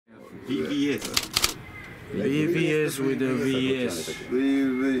VVS with the VS.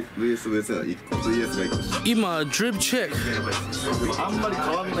 VS が1個 VS が1個。今ドリップチェック。あんまり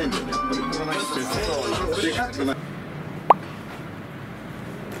変わんないんだよね。でかくない。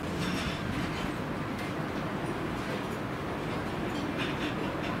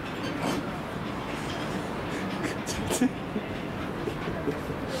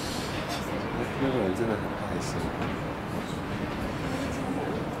那个人真的很害羞。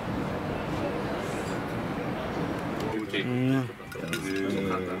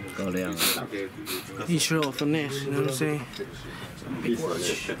够亮了。一球 finesse, you know what I'm saying?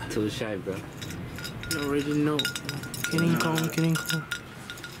 Too shy, bro. You already know. Getting calm.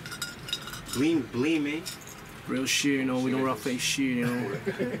 Bling, man. Real shit, you know. We don't rock fake shit, you know.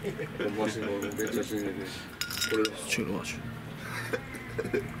 Chill, watch.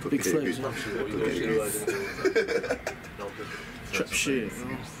 Big flames. Trap shit, you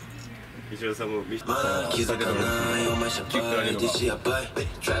know. 石田さんも見せて気づかないお前シャバいディシやばい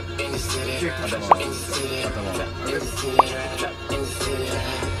Trap in the city Trap in the city Trap in the city Trap in the city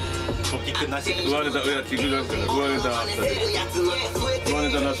キックなし上ネタキックなし上ネ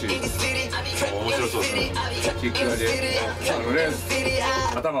タなし面白そうですねキックがで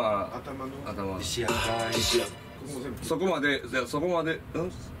頭ディシやばいそこまで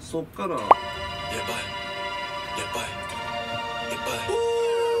そっからやばい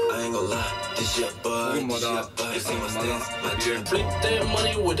I ain't gonna lie, this shit bug, this shit you see my stance, my drip. Flip that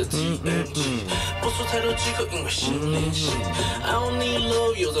money with the TNG. 不说太多借口，因为是练习。I don't need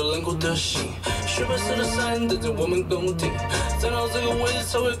love，有着冷酷的心。雪白色的伞等着我们攻顶，站到这个位置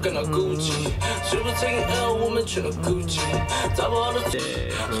才会感到孤寂。谁不 taking L， 我们全都孤寂。找不好的。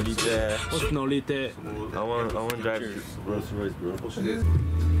What's Nolite? I want drive Rolls Royce, bro.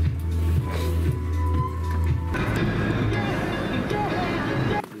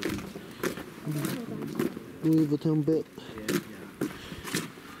 Louis Vuitton belt.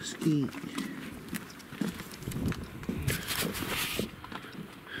 Ski.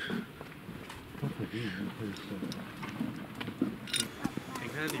 你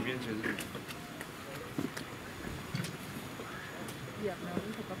看里面全是。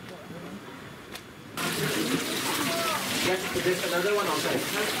There's another one outside.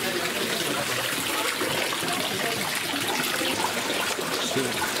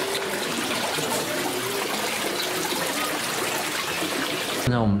 Sure. 现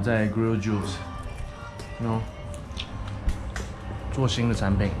在我们在 Grill Juice， 做新的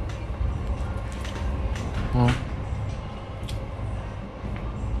产品，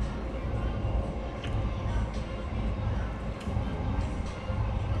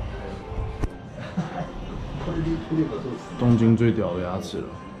东京最屌的牙齿了，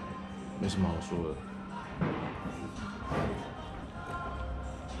没什么好说的。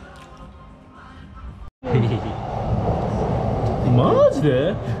マジ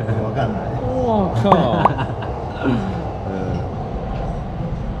で？わかんない。哇靠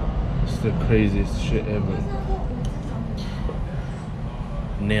！It's the craziest shit ever.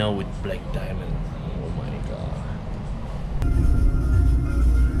 Nail with black diamond. Oh my god.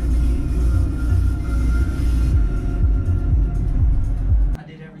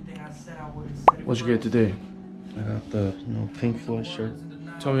 What you get today? I got the pink Floyd shirt.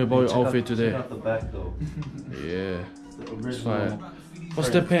 Tell me about your outfit today. Check out the back though. Yeah. It's fire. What's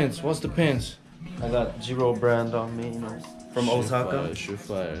the pants? I got Jiro brand on me, from Osaka.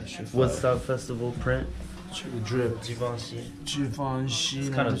 Fire. Woodstock Festival print. Drip. Givenchy. It's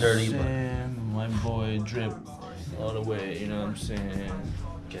kind of dirty, but my boy Drip all the way. You know what I'm saying?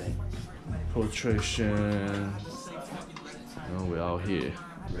 okay. Filtration. We're out here.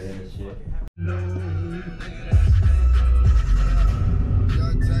 Red shit.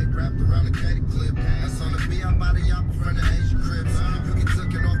 Wrapped around the caddy clip. That's on the B, I'm by the yacht in front of Asian cribs. You get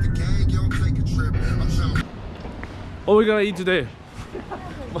taken off the gang, you don't take a trip. I'm trying. What we gonna eat today?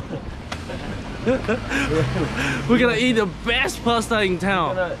 We're gonna eat the best pasta in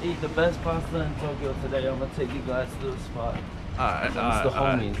town. We're gonna eat the best pasta in Tokyo today. I'm gonna take you guys to the spot. Alright, It's the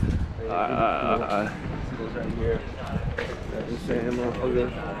homies. Alright. See those right here. Insane, motherfucker.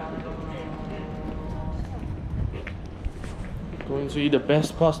 Going to eat the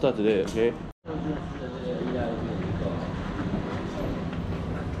best pasta today, okay?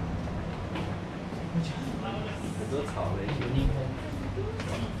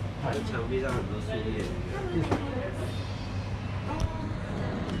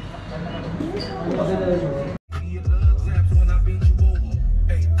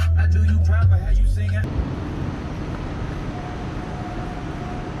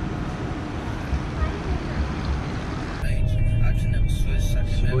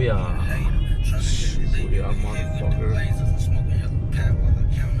 Booyah. Booyah, motherfucker.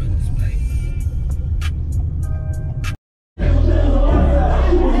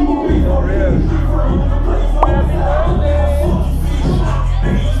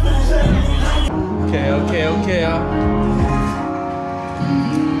 Okay.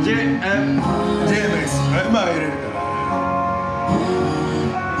 JMS,まあ入れるから。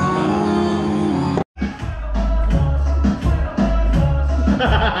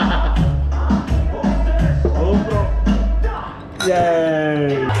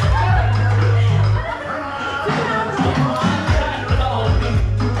Yay!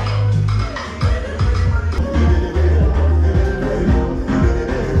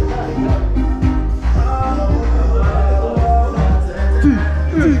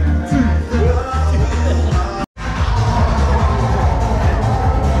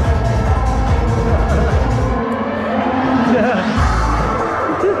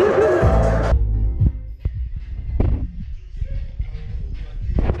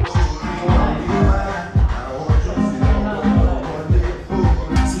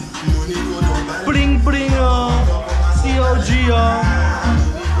 Bling bling COG